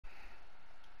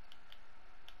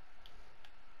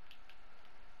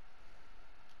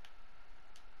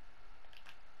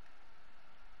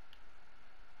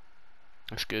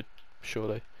That's good,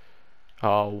 surely.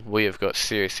 Oh, we have got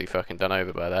seriously fucking done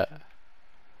over by that.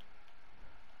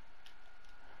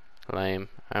 Lame.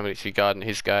 I'm literally guarding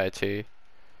his guy too.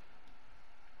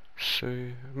 So,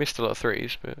 missed a lot of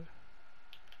threes, but...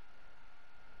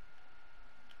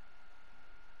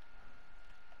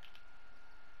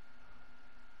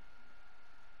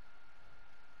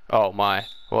 Oh my,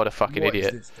 what a fucking What is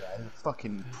idiot. this guy? A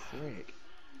fucking prick.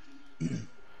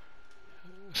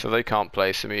 So they can't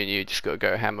play, so me and you just gotta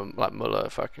go hammer like Muller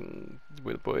fucking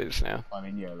with the boys now. I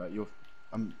mean, yeah, like you're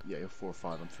 4 or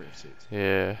 5 on 3 of 6.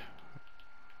 Yeah.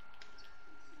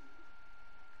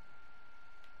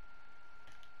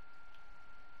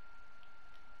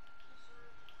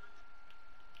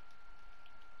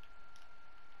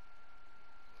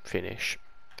 Finish.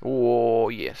 Oh,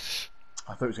 yes.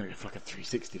 I thought it was gonna go for like a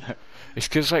 360 though. It's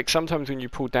because like sometimes when you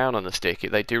pull down on the stick,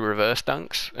 they do reverse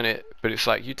dunks, but it's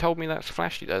like you told me that's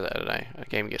flashy though. I don't know. The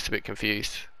game gets a bit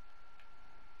confused.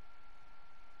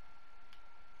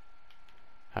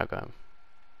 How come?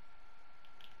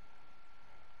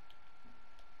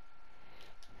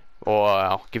 Oh,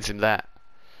 wow, gives him that.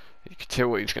 You could tell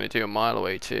what he's going to do a mile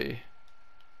away too.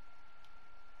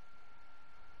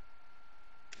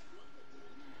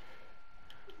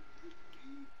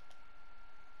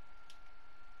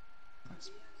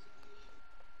 Nice.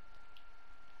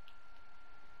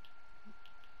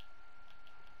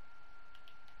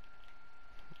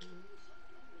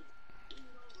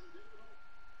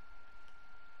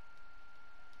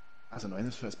 That's annoying.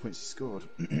 Those first points he scored.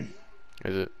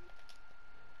 Is it?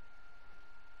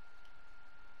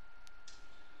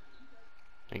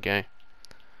 Okay.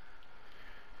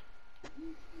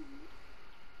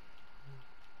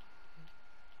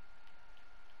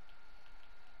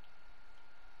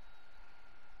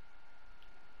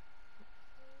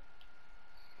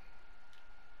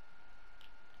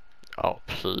 Oh,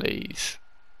 please.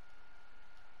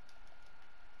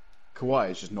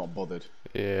 Kawhi is just not bothered.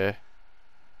 Yeah.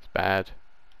 It's bad.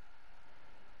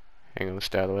 Hang on,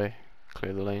 stay out of the way.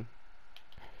 Clear the lane.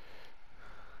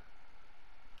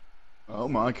 Oh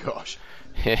my gosh.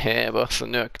 Hehe, boss,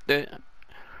 knock there.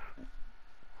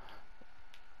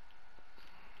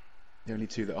 The only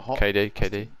two that are hot.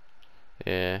 KD.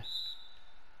 Yeah.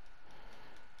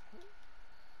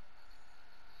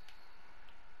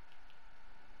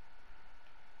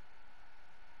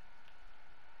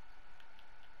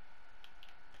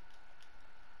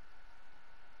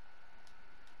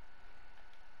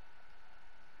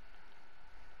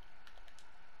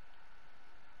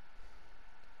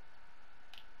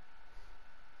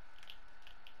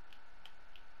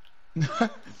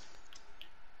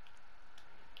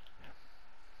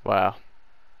 Wow.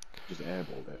 Just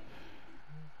airballed it.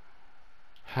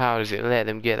 How does it let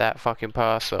them get that fucking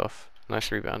pass off?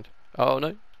 Nice rebound. Oh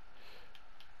no.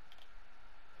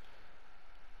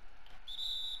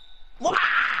 Wow!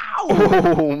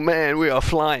 Oh man, we are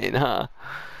flying, huh?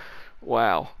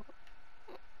 Wow.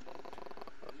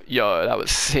 Yo, that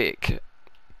was sick.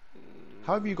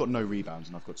 How have you got no rebounds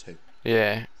and I've got 2?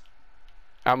 Yeah.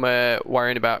 I'm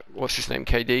worrying about what's his name,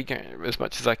 KD, as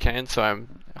much as I can, so I'm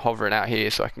hovering out here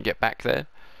so I can get back there.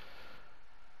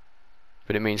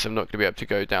 But it means I'm not going to be able to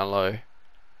go down low.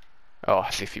 Oh,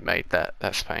 as if he made that.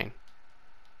 That's pain.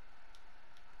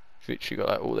 He's literally got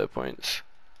like all their points.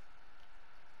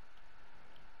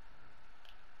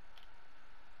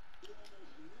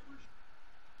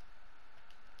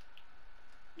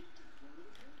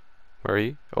 Where are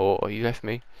you? Oh, you left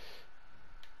me.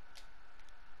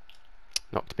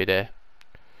 Not to be there.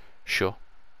 Sure.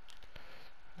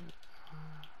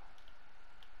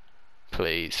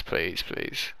 Please.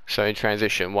 So in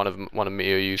transition, one of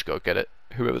me or you's got to get it.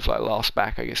 Whoever's like last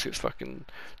back, I guess it's fucking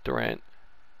Durant.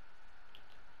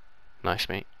 Nice,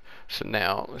 mate. So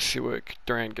now let's see where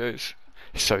Durant goes.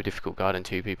 It's so difficult guarding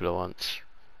 2 people at once.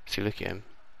 See, look at him.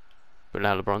 But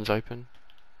now LeBron's open,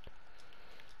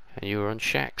 and you were on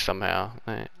Shaq somehow.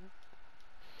 Right.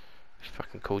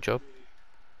 Fucking cool job.